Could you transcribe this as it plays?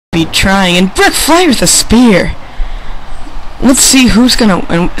be trying, and Ric Flair with a spear. Let's see who's gonna,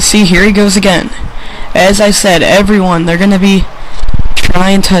 and see, here he goes again. As I said, everyone, they're gonna be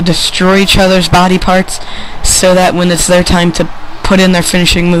trying to destroy each other's body parts so that when it's their time to put in their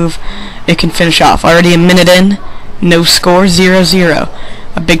finishing move, it can finish off. Already a minute in, no score, 0-0.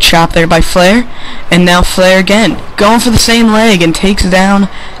 A big chop there by Flair, and now Flair again, going for the same leg and takes down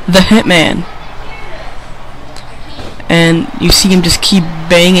the Hitman. And you see him just keep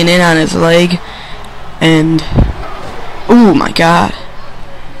banging in on his leg, and oh my god,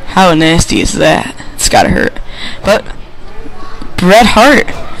 how nasty is that? It's gotta hurt. But Bret Hart,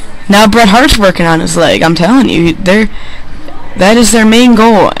 now Bret Hart's working on his leg. I'm telling you, that is their main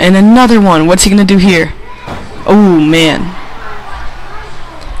goal. And another one. What's he gonna do here? Oh man,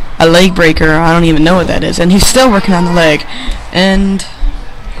 a leg breaker. I don't even know what that is. And he's still working on the leg. And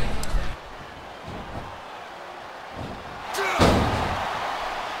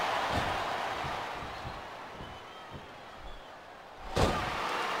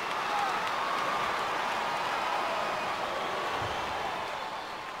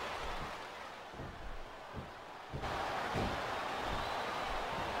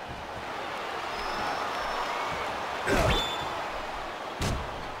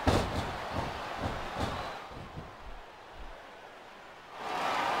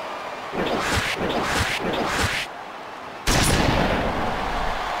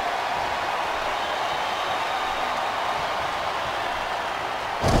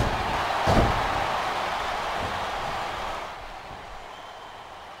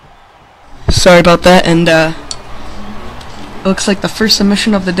sorry about that, and looks like the first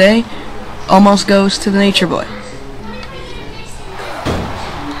submission of the day almost goes to the Nature Boy.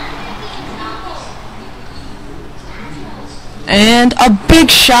 And a big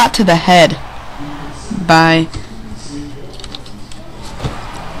shot to the head by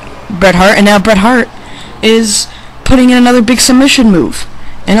Bret Hart, and now Bret Hart is putting in another big submission move,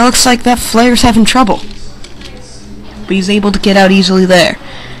 and it looks like that Flair's having trouble, but he's able to get out easily there.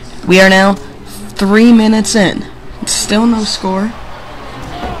 We are now 3 minutes in. It's still no score.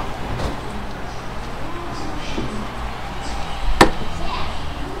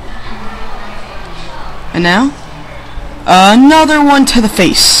 And now, another one to the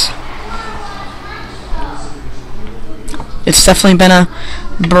face. It's definitely been a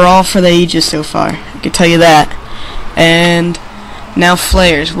brawl for the ages so far, I can tell you that. And now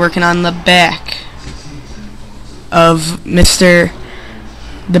Flair's working on the back of Mr.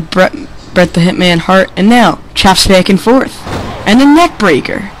 Bret the Hitman Hart, and now chops back and forth, and a neck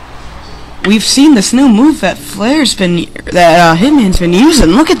breaker. We've seen this new move that Hitman's been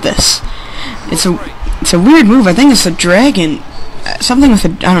using. Look at this. It's a weird move. I think it's a dragon, something with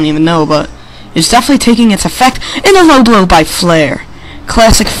I don't even know, but it's definitely taking its effect. And a low blow by Flair.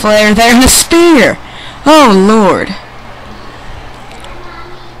 Classic Flair there, and a spear. Oh Lord.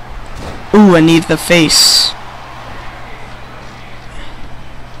 Ooh, I need the face.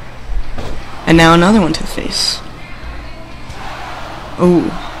 And now another one to the face. Ooh.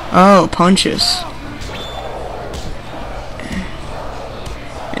 Oh, punches.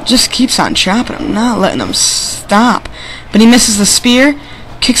 It just keeps on chopping him, not letting him stop. But he misses the spear,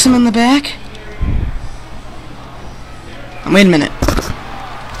 kicks him in the back. And wait a minute.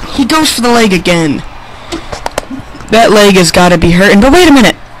 He goes for the leg again. That leg has got to be hurting. But wait a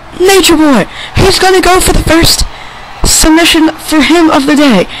minute. Nature Boy, he's going to go for the first submission for him of the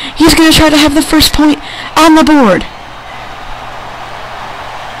day. He's going to try to have the first point on the board.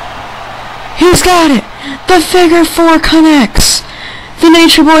 He's got it. The figure 4 connects. The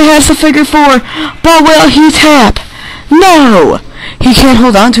Nature Boy has the figure 4, but will he tap? No! He can't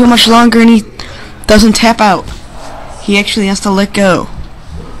hold on to it much longer, and he doesn't tap out. He actually has to let go.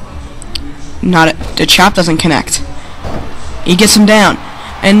 The chop doesn't connect. He gets him down,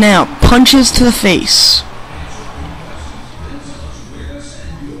 and now punches to the face.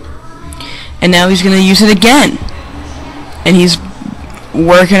 And now he's going to use it again. And he's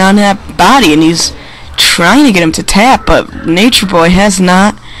working on that body, and he's trying to get him to tap, but Nature Boy has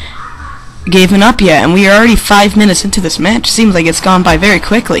not given up yet. And we are already 5 minutes into this match. Seems like it's gone by very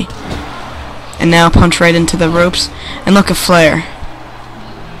quickly. And now punch right into the ropes. And look at Flair.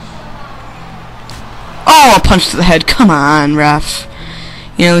 Oh, a punch to the head. Come on, ref.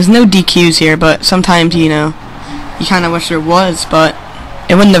 You know, there's no DQs here, but sometimes, you know, you kind of wish there was, but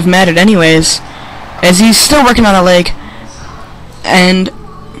it wouldn't have mattered anyways, as he's still working on a leg, and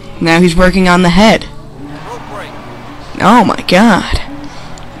now he's working on the head. Oh my god.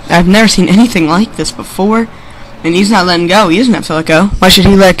 I've never seen anything like this before, and he's not letting go. He doesn't have to let go. Why should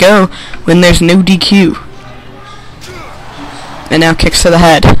he let go when there's no DQ? And now kicks to the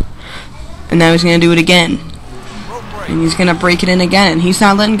head. And now he's going to do it again. And he's going to break it in again. And he's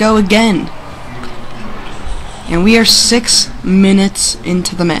not letting go again. And we are 6 minutes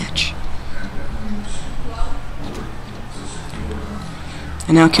into the match.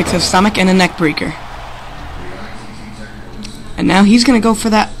 And now kick to the stomach and a neck breaker. And now he's going to go for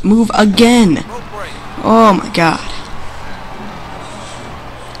that move again. Oh my god.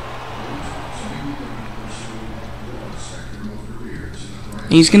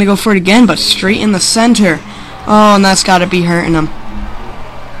 And he's going to go for it again, but straight in the center. Oh, and that's got to be hurting him.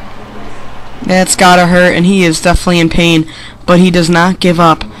 That's got to hurt, and he is definitely in pain. But he does not give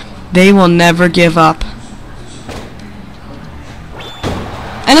up. They will never give up.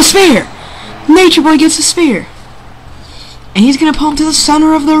 And a spear! Nature Boy gets a spear. And he's going to pull him to the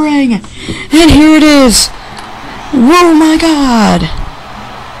center of the ring. And here it is. Oh my god.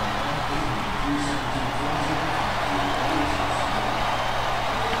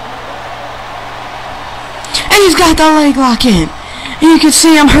 And he's got the leg lock in. And you can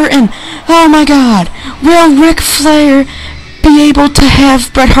see him hurting. Oh my god. Will Ric Flair be able to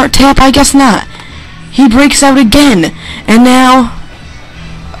have Bret Hart tap? I guess not. He breaks out again. And now,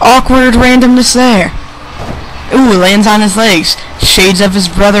 awkward randomness there. Ooh, lands on his legs. Shades of his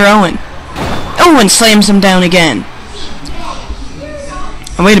brother Owen. Owen slams him down again.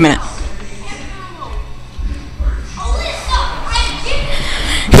 Oh, wait a minute.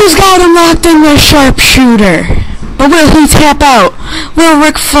 He's got him locked in with sharpshooter. But will he tap out? Will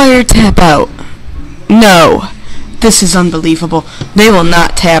Ric Flair tap out? No. This is unbelievable. They will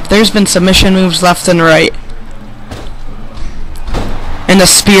not tap. There's been submission moves left and right. And a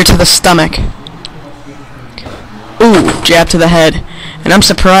spear to the stomach. Ooh, jab to the head. And I'm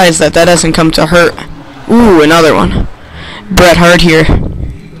surprised that hasn't come to hurt. Ooh, another one. Bret Hart here.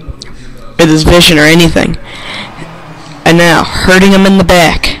 With his vision or anything. And now, hurting him in the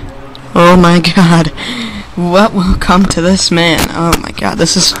back. Oh my god. What will come to this man? Oh my god,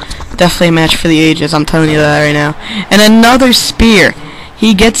 this is definitely a match for the ages. I'm telling you that right now. And another spear.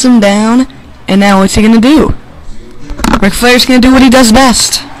 He gets him down. And now what's he going to do? Ric Flair's going to do what he does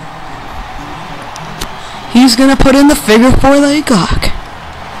best. He's going to put in the figure 4 leg lock.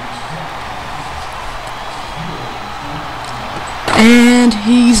 And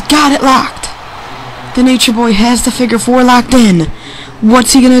he's got it locked. The Nature Boy has the figure 4 locked in.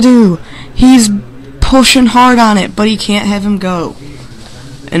 What's he going to do? He's pushing hard on it, but he can't have him go.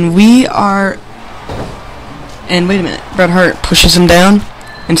 And we are... And wait a minute. Bret Hart pushes him down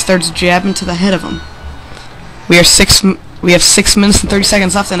and starts jabbing to the head of him. We have 6 minutes and 30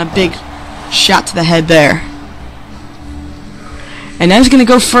 seconds left and a big shot to the head there. And now he's going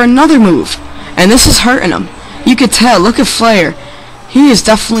to go for another move. And this is hurting him. You could tell. Look at Flair. He is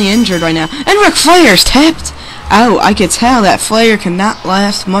definitely injured right now. And Ric Flair's tapped out. I could tell that Flair cannot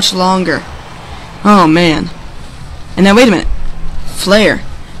last much longer. Oh, man. And now, wait a minute. Flair,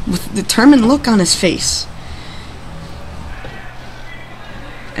 with a determined look on his face.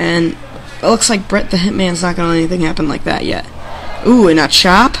 And it looks like Bret the Hitman's not going to let anything happen like that yet. Ooh, and a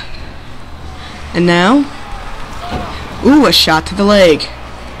chop. And now, ooh, a shot to the leg.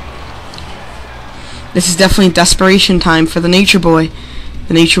 This is definitely desperation time for the Nature Boy.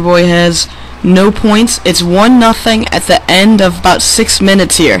 The Nature Boy has no points. It's 1-0 at the end of about 6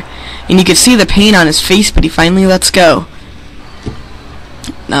 minutes here. And you can see the pain on his face, but he finally lets go.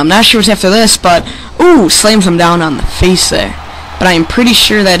 Now, I'm not sure what's after this, but, ooh, slams him down on the face there. But I am pretty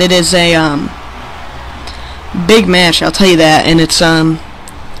sure that it is a, big match, I'll tell you that. And it's, I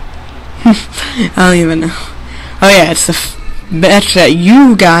don't even know. Oh, yeah, it's the match that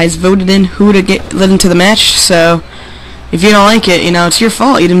you guys voted in who to get let into the match. So, if you don't like it, you know, it's your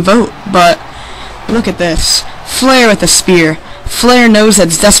fault. You didn't vote. But, look at this. Flair with a spear. Flair knows that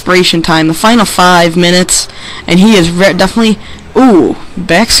it's desperation time. The final 5 minutes. And he is definitely... Ooh,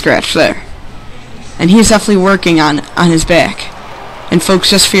 back scratch there. And he's definitely working on his back. And folks,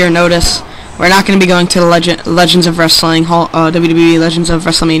 just for your notice, we're not going to be going to the Legends of Wrestling, WWE Legends of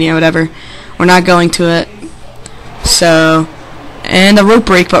WrestleMania, whatever. We're not going to it. So, and a rope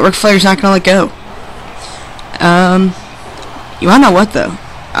break, but Ric Flair's not going to let go. You want to know what, though?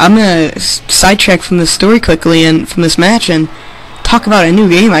 I'm going to sidetrack from this story quickly and from this match and talk about a new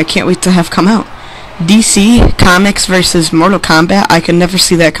game I can't wait to have come out. DC Comics versus Mortal Kombat. I could never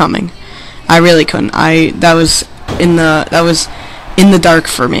see that coming. I really couldn't. That was in the dark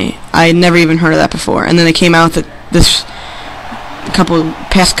for me. I had never even heard of that before. And then it came out this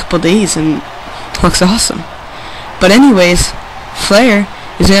past couple days and it looks awesome. But anyways, Flair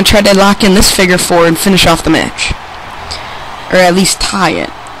is going to try to lock in this figure 4 and finish off the match. Or at least tie it.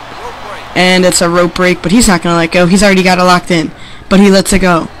 And it's a rope break, but he's not going to let go. He's already got it locked in. but he lets it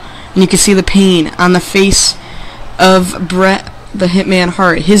go. And you can see the pain on the face of Bret the Hitman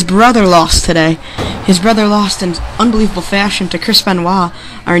Hart. His brother lost today. His brother lost in unbelievable fashion to Chris Benoit,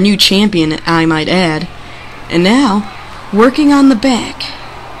 our new champion, I might add. And now, working on the back.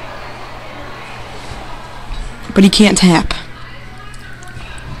 But he can't tap.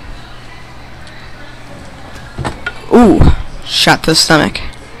 Ooh, shot to the stomach.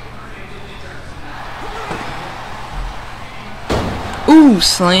 Ooh,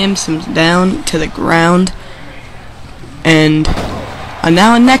 slams him down to the ground. And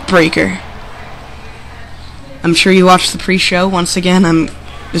now a neck breaker. I'm sure you watched the pre-show. Once again, I'm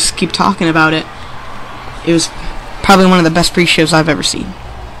just keep talking about it. It was probably one of the best pre-shows I've ever seen.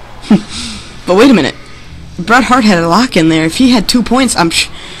 But wait a minute. Bret Hart had a lock in there. If he had 2 points, I'm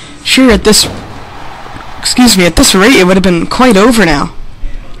sure at this rate, it would have been quite over now.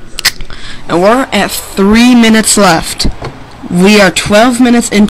 And we're at 3 minutes left. We are 12 minutes into